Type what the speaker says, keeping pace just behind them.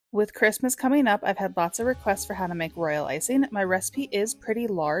With Christmas coming up, I've had lots of requests for how to make royal icing. My recipe is pretty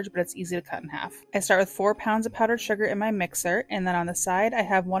large, but it's easy to cut in half. I start with 4 pounds of powdered sugar in my mixer, and then on the side I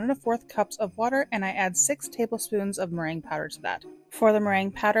have 1 1/4 cups of water, and I add 6 tablespoons of meringue powder to that. For the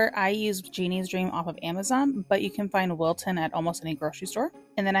meringue powder, I use Genie's Dream off of Amazon, but you can find Wilton at almost any grocery store.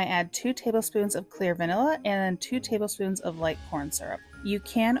 And then I add 2 tablespoons of clear vanilla and then 2 tablespoons of light corn syrup. You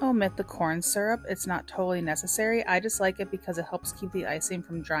can omit the corn syrup, it's not totally necessary. I just like it because it helps keep the icing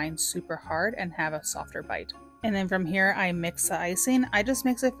from drying super hard and have a softer bite. And then from here I mix the icing. I just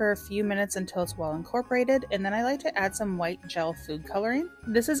mix it for a few minutes until it's well incorporated, and then I like to add some white gel food coloring.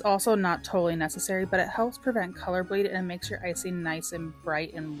 This is also not totally necessary, but it helps prevent color bleed and makes your icing nice and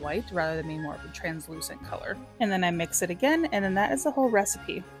bright and white rather than being more of a translucent color. And then I mix it again, and then that is the whole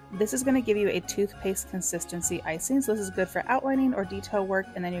recipe. This is going to give you a toothpaste consistency icing, so this is good for outlining or detail work,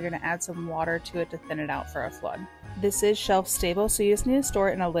 and then you're going to add some water to it to thin it out for a flood. This is shelf stable, so you just need to store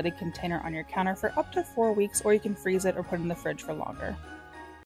it in a lidded container on your counter for up to 4 weeks, or you can freeze it or put it in the fridge for longer.